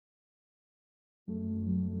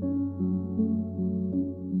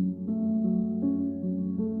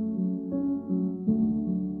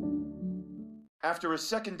After a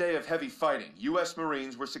second day of heavy fighting, U.S.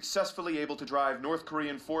 Marines were successfully able to drive North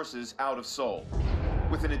Korean forces out of Seoul.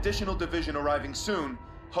 With an additional division arriving soon,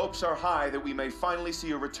 hopes are high that we may finally see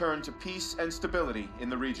a return to peace and stability in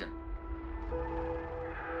the region.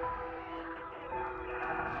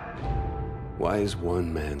 Why is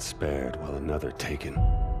one man spared while another taken?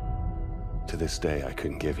 To this day, I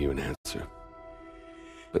couldn't give you an answer.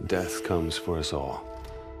 But death comes for us all.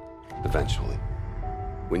 Eventually.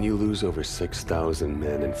 When you lose over 6,000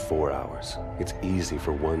 men in 4 hours, it's easy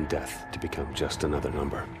for one death to become just another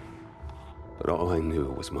number. But all I knew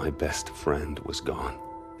was my best friend was gone,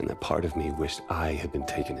 and that part of me wished I had been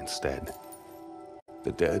taken instead.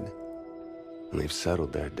 The dead, and they've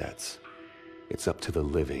settled their debts. It's up to the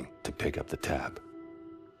living to pick up the tab.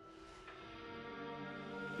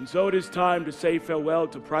 And so it is time to say farewell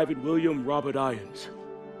to Private William Robert Irons,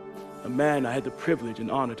 a man I had the privilege and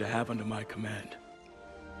honor to have under my command.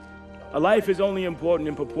 A life is only important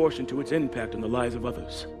in proportion to its impact on the lives of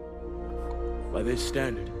others. By this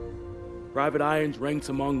standard, Private Irons ranks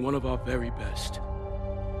among one of our very best.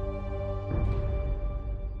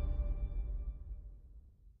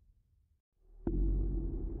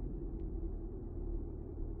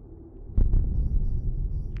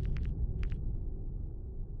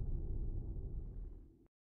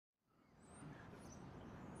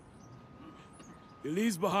 He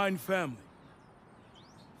leaves behind family,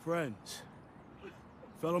 friends,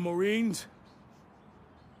 fellow Marines,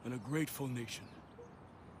 and a grateful nation.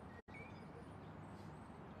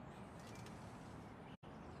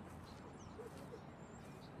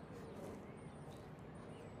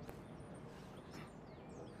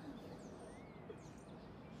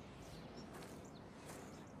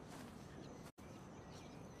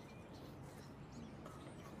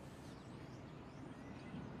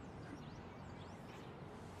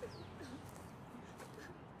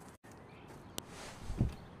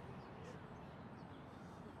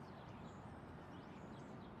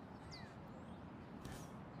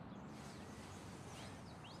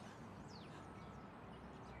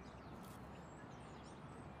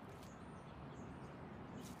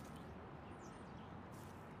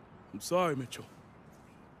 I'm sorry, Mitchell.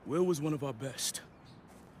 Will was one of our best.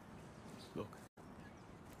 Look,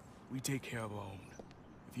 we take care of our own.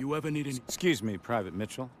 If you ever need any— Excuse me, Private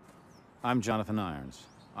Mitchell. I'm Jonathan Irons.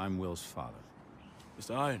 I'm Will's father.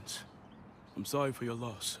 Mr. Irons, I'm sorry for your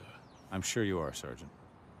loss, sir. I'm sure you are, Sergeant.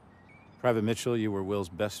 Private Mitchell, you were Will's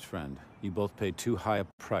best friend. You both paid too high a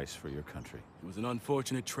price for your country. It was an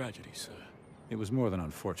unfortunate tragedy, sir. It was more than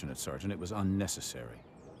unfortunate, Sergeant. It was unnecessary.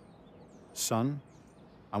 Son,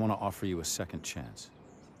 I want to offer you a second chance.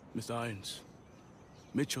 Mr. Irons,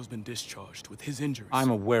 Mitchell's been discharged with his injuries. I'm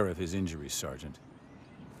aware of his injuries, Sergeant.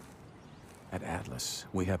 At Atlas,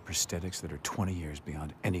 we have prosthetics that are 20 years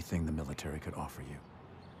beyond anything the military could offer you.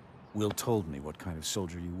 Will told me what kind of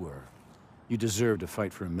soldier you were. You deserve to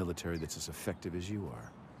fight for a military that's as effective as you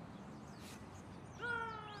are.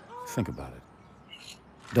 Think about it.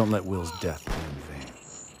 Don't let Will's death be in vain.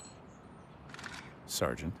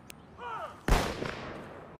 Sergeant.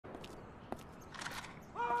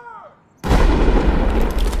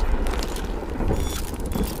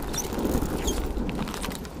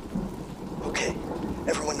 Okay,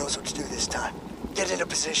 everyone knows what to do this time. Get into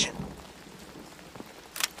position.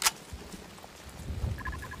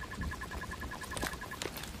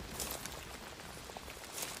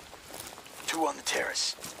 Two on the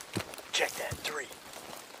terrace. Check that, 3.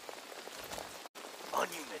 On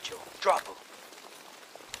you, Mitchell. Drop him.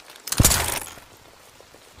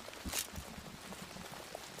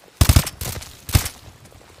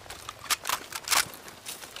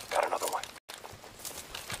 Got another one.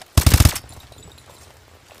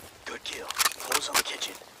 Good kill. Close on the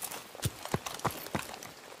kitchen.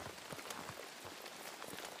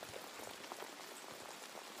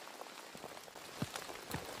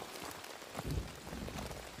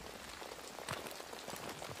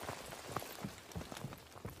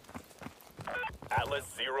 Atlas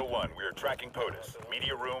 01, we are tracking POTUS.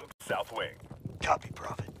 Media room, south wing. Copy,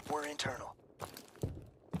 Prophet. We're internal.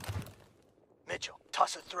 Mitchell,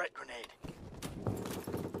 toss a threat grenade.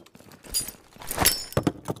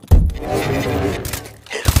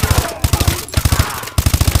 Hit him.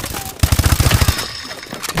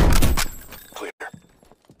 Clear.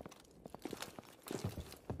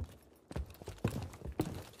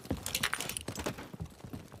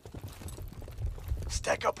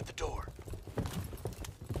 Stack up at the door.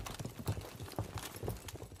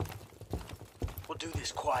 We'll do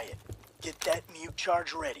this quiet. Get that mute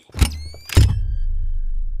charge ready.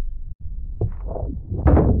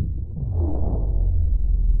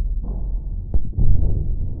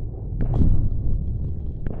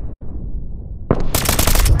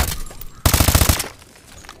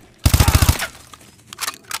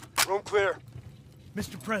 Room clear.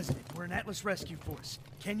 Mr. President, we're an Atlas Rescue Force.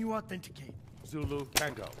 Can you authenticate? Zulu,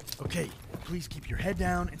 Tango. Okay, please keep your head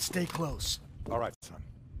down and stay close. All right, son.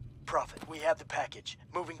 Prophet, we have the package.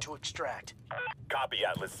 Moving to extract. Copy,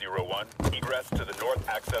 Atlas 01. Egress to the North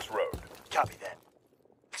Access Road. Copy that.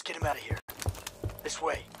 Let's get him out of here. This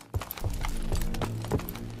way.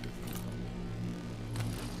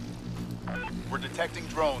 We're detecting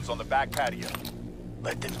drones on the back patio.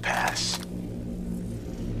 Let them pass.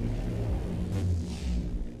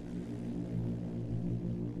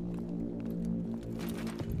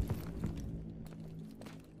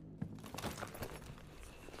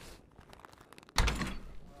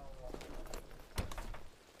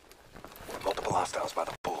 Multiple hostiles by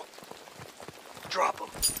the pool. Drop them.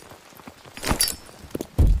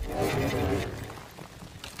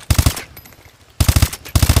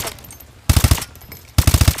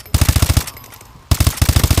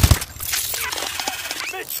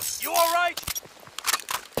 Mitch, you all right?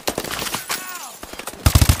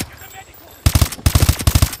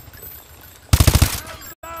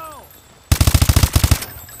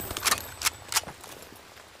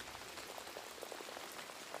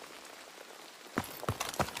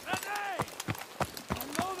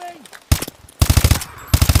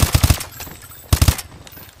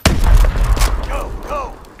 Go,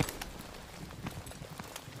 go!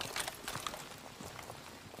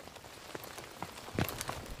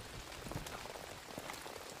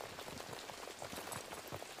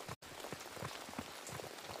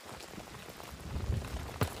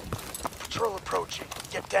 Patrol approaching.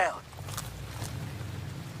 Get down.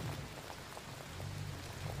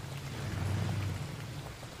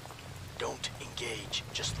 Don't engage.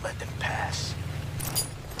 Just let them pass.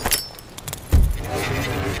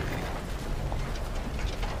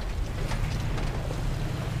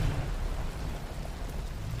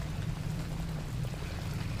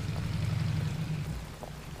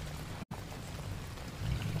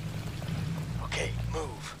 Okay,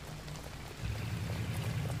 move.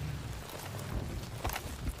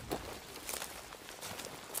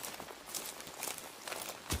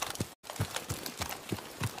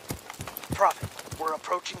 Prophet, we're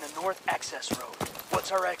approaching the North Access Road.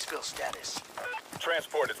 What's our exfil status?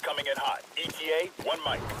 Transport is coming in hot. ETA, 1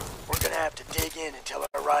 mic. We're gonna have to dig in until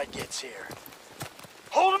our ride gets here.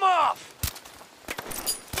 Hold him off!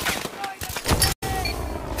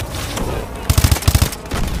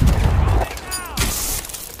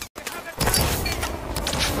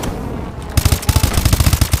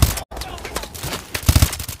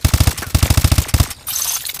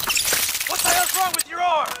 What the hell's wrong with your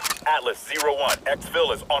arm? Atlas 01.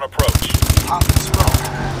 Exfil is on approach. Pop and smoke.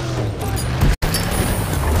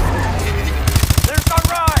 There's our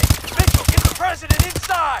ride! Mitchell, get the president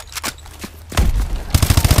inside!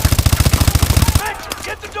 Mitchell,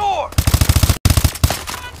 get the door!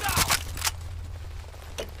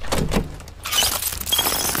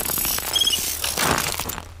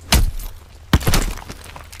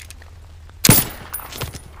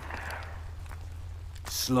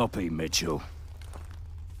 Sloppy, Mitchell.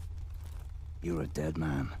 You're a dead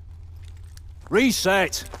man.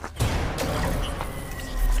 Reset!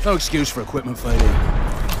 No excuse for equipment failure.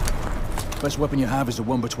 Best weapon you have is the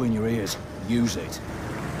one between your ears. Use it.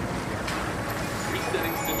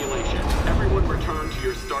 Resetting simulation. Everyone return to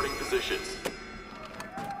your starting positions.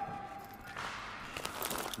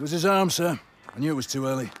 It was his arm, sir. I knew it was too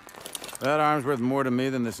early. That arm's worth more to me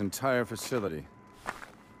than this entire facility.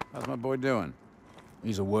 How's my boy doing?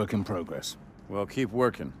 He's a work in progress. Well, keep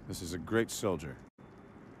working. This is a great soldier.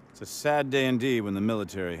 It's a sad day indeed when the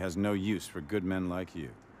military has no use for good men like you.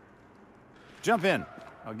 Jump in.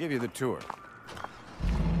 I'll give you the tour.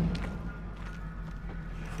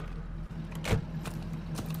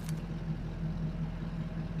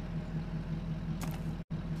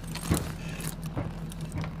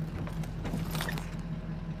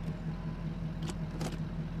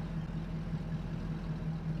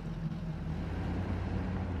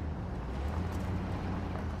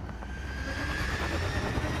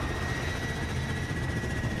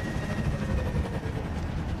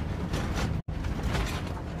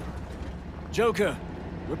 Joker,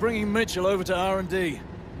 we're bringing Mitchell over to R&D.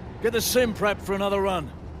 Get the sim prepped for another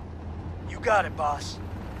run. You got it, boss.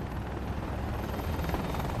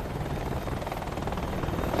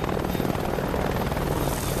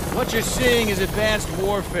 What you're seeing is advanced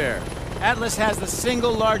warfare. Atlas has the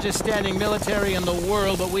single largest standing military in the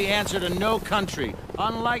world, but we answer to no country.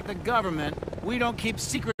 Unlike the government, we don't keep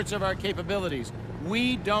secrets of our capabilities.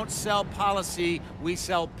 We don't sell policy, we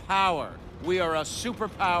sell power. We are a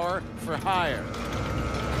superpower for hire.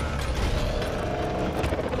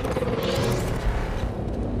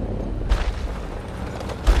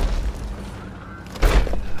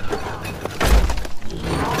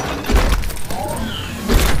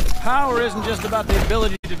 war isn't just about the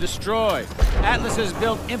ability to destroy. Atlas has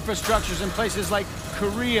built infrastructures in places like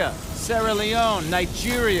Korea, Sierra Leone,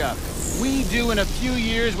 Nigeria. We do in a few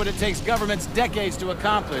years what it takes governments decades to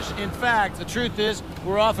accomplish. In fact, the truth is,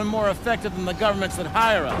 we're often more effective than the governments that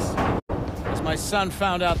hire us. As my son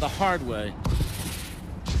found out the hard way.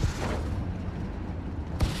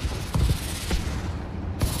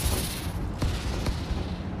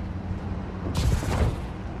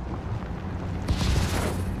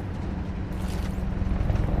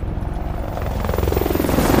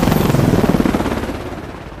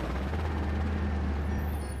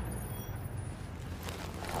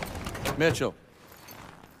 Mitchell,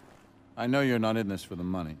 I know you're not in this for the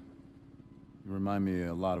money. You remind me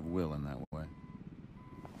a lot of Will in that way.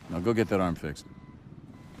 Now go get that arm fixed.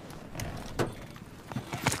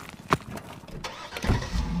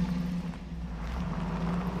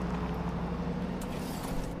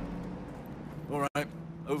 All right,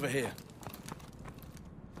 over here.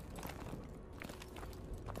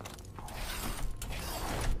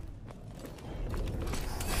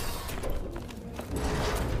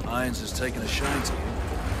 Irons has taken a shine to you.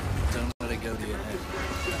 Don't let it go to your head.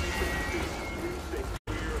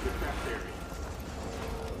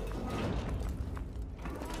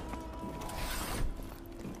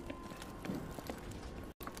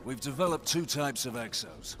 We've developed two types of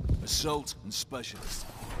exos, Assault and Specialist.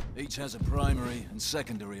 Each has a primary and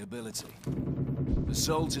secondary ability.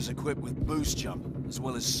 Assault is equipped with boost jump, as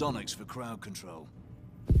well as sonics for crowd control.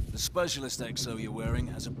 The Specialist exo you're wearing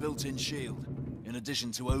has a built-in shield, in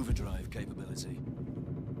addition to overdrive capability.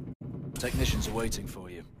 Technicians are waiting for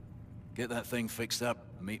you. Get that thing fixed up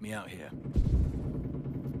and meet me out here.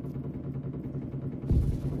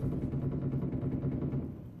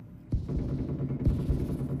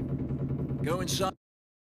 Go inside.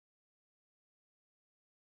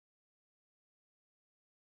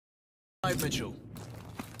 Hi, Mitchell.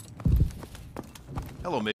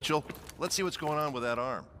 Hello, Mitchell. Let's see what's going on with that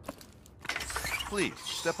arm. Please,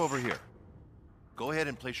 step over here. Go ahead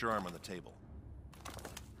and place your arm on the table.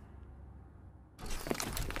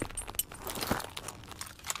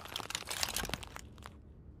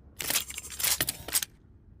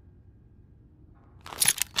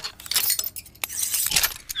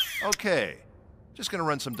 Okay, just gonna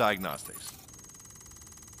run some diagnostics.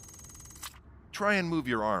 Try and move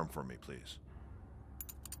your arm for me, please.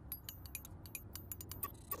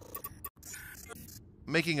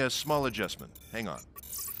 Making a small adjustment. Hang on.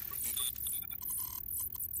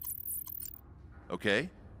 Okay,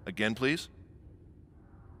 again, please.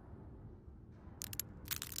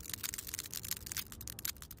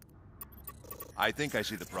 I think I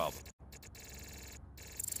see the problem.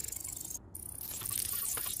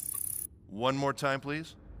 One more time,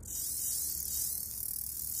 please.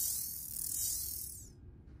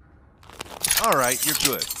 All right, you're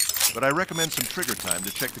good. But I recommend some trigger time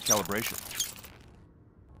to check the calibration.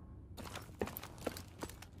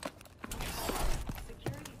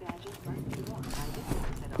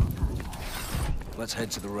 Let's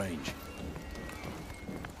head to the range.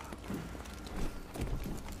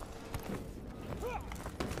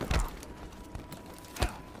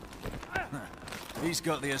 He's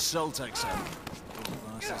got the Assault exo.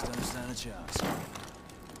 Oh, bastards don't stand a chance.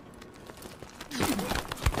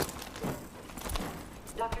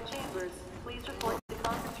 Dr. Chambers, please report to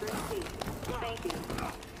conference room C. Thank you.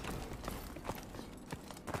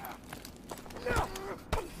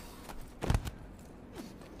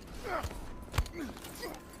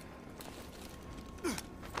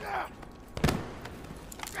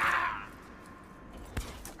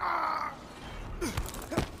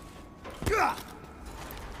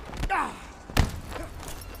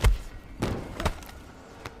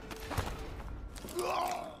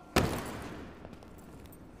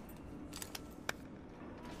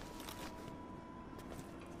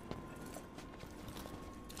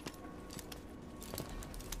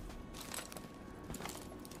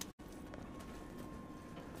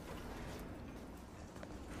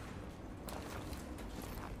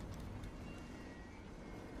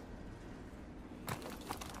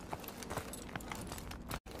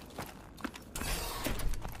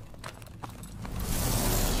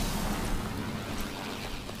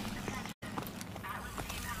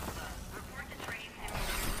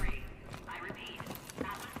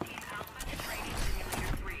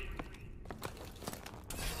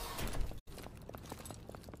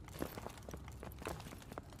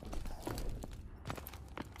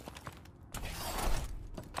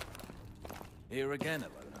 Here again,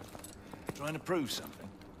 Ilona. Trying to prove something.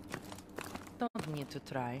 Don't need to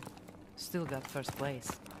try. Still got first place.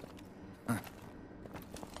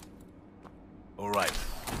 All right.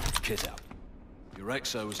 kit up. Your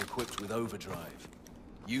Exo is equipped with overdrive.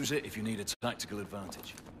 Use it if you need a tactical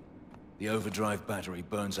advantage. The overdrive battery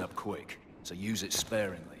burns up quick, so use it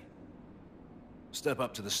sparingly. Step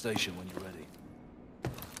up to the station when you're ready.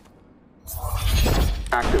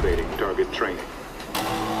 Activating target training.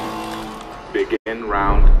 Begin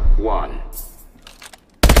round 1.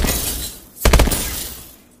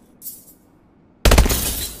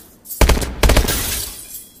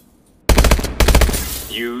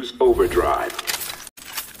 Use overdrive.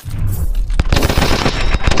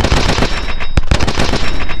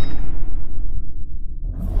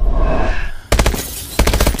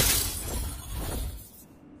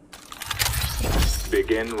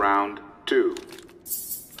 Begin round 2.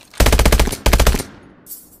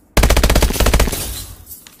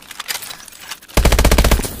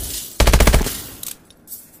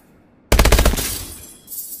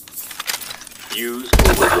 Use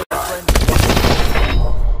overdrive.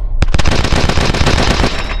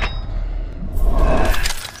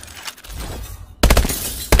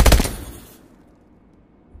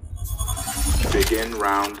 Begin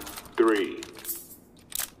round 3.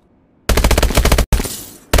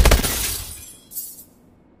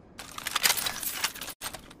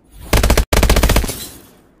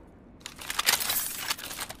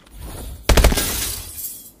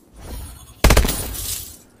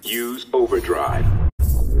 Use overdrive.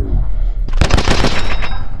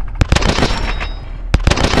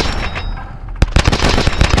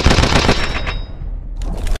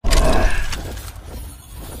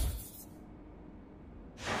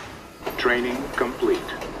 Training complete.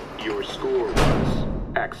 Your score was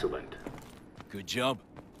excellent. Good job.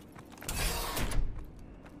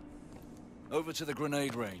 Over to the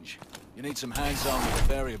grenade range. You need some hands-on with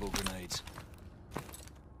variable grenades.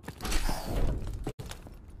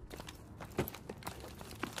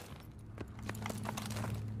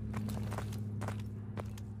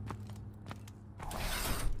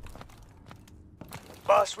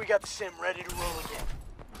 Boss, we got the sim ready to roll again.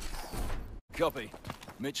 Copy.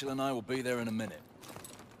 Mitchell and I will be there in a minute.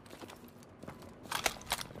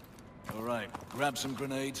 All right, grab some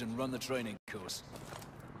grenades and run the training course.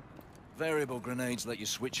 Variable grenades let you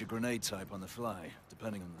switch your grenade type on the fly,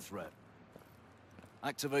 depending on the threat.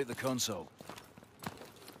 Activate the console.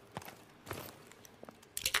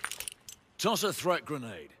 Toss a threat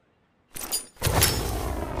grenade.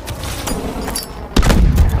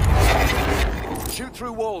 Shoot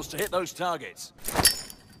through walls to hit those targets.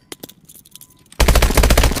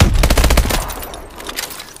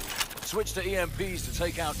 Switch to EMPs to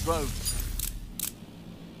take out drones.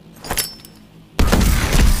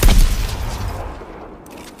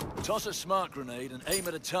 Toss a smart grenade and aim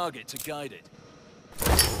at a target to guide it.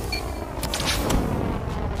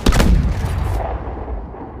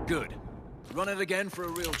 Good. Run it again for a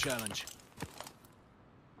real challenge.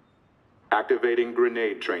 Activating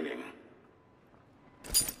grenade training.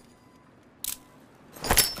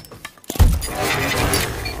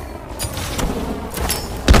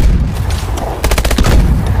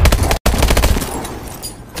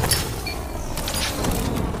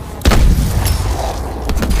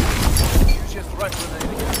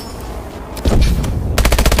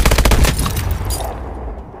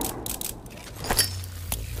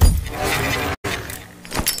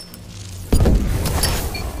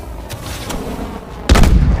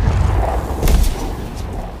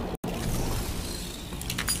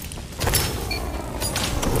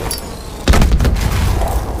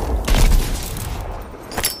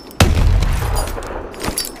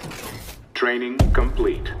 Training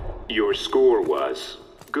complete. Your score was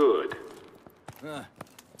good.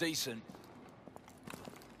 Decent.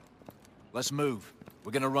 Let's move.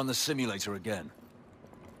 We're gonna run the simulator again.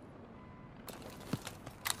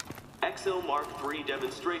 Exo Mark III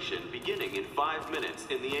demonstration beginning in 5 minutes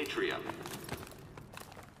in the atrium.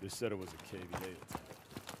 They said it was a KVA attack.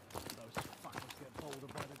 Those fuckers get bolder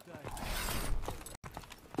by the day.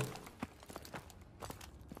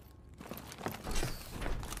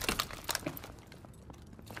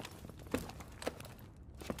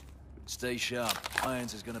 Stay sharp.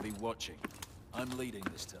 Irons is gonna be watching. I'm leading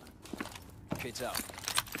this time. Kit up.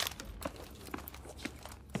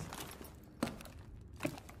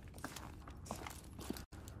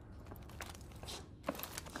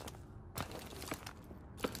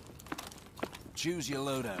 Choose your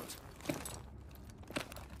loadout.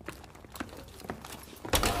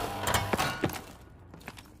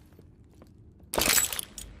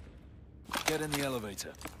 Get in the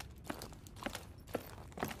elevator.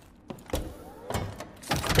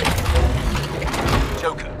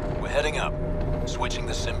 Joker, we're heading up. Switching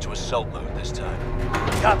the sim to assault mode this time.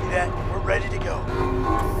 Copy that. We're ready to go.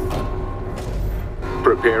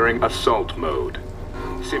 Preparing assault mode.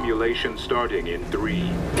 Simulation starting in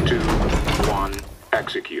 3, 2, 1,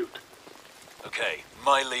 execute. Okay,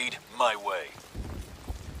 my lead, my way.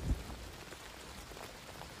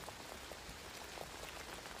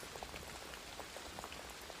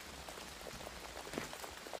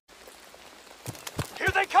 Here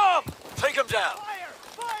they come! Take them down! Fire!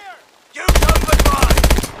 Fire! You come but mine!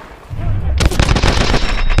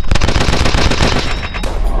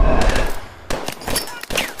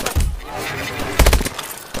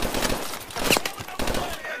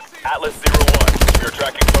 Atlas 01, we are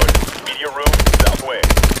tracking POTUS. Media room, south wing.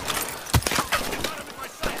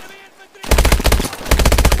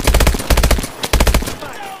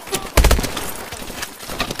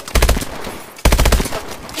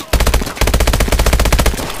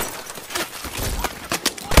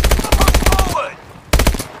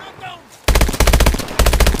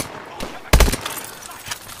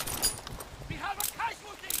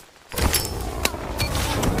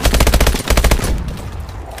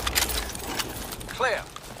 Clear.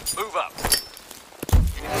 Move up.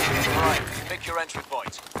 Alright, pick your entry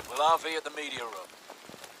point. We'll RV at the media room.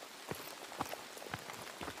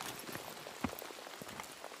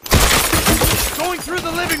 Going through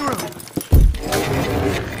the living room!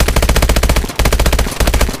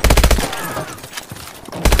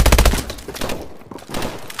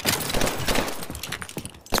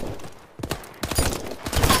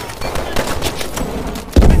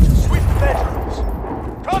 Sweep the bedrooms!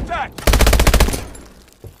 Contact!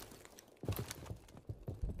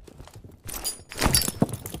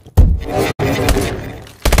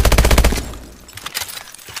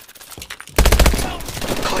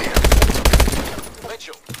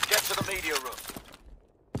 Mitchell, get to the media room.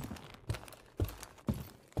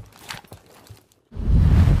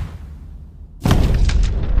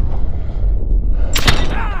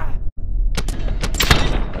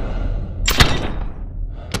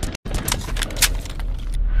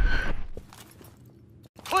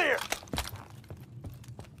 Clear!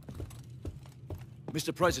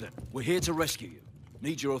 Mr. President, we're here to rescue you.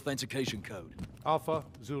 Need your authentication code. Alpha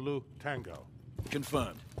Zulu Tango.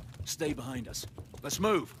 Confirmed. Stay behind us. Let's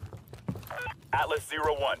move. Atlas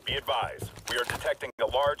 01, be advised. We are detecting a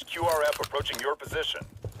large QRF approaching your position.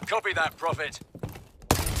 Copy that, Prophet.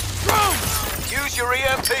 Drones! Use your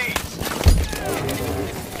EMPs!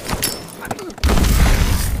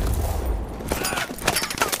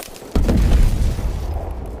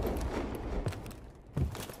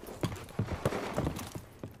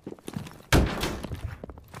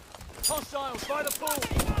 Hostiles by the pool!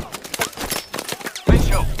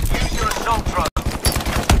 Mitchell, use your assault drone.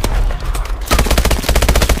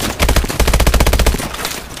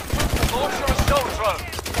 Launch your assault drone.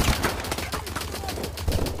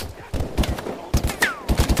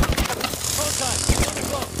 Contact! On the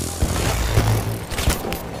clock!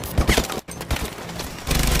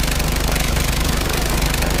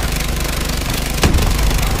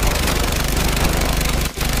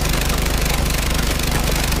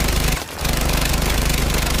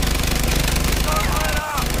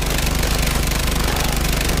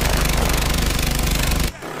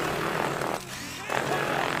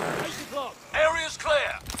 Area's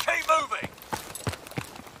clear. Keep moving.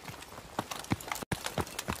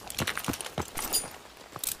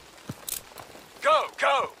 Go,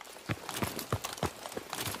 go.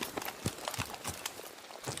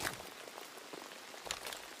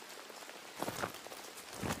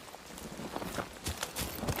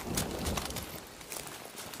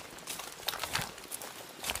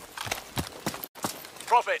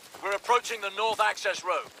 Prophet, we're approaching the north access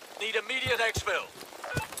road. Need immediate exfil.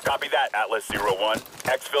 Copy that, Atlas 01.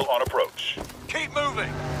 Exfil on approach. Keep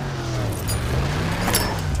moving.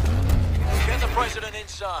 Get the president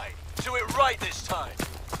inside. Do it right this time.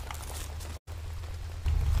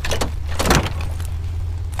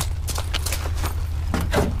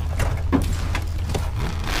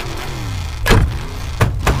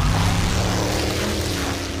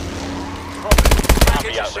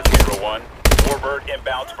 Copy, Atlas 01. Warbird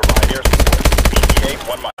inbound to provide air support. ETA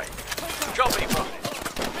 1 mile. Copy, Prophet.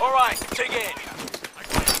 All right, dig in.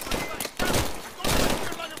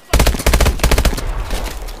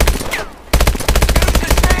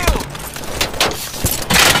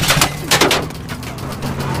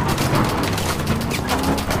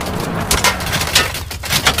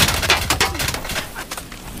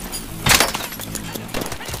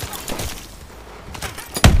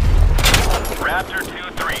 Raptor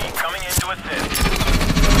 2-3 coming in to assist.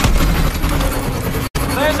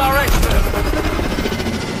 There's our exfil.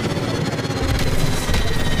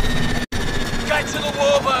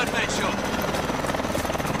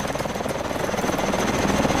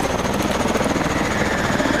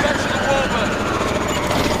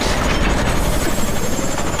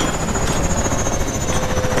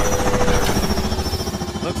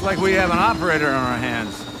 like we have an operator on our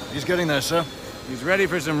hands. He's getting there, sir. He's ready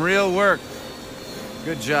for some real work.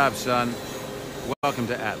 Good job, son. Welcome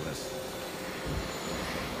to Atlas.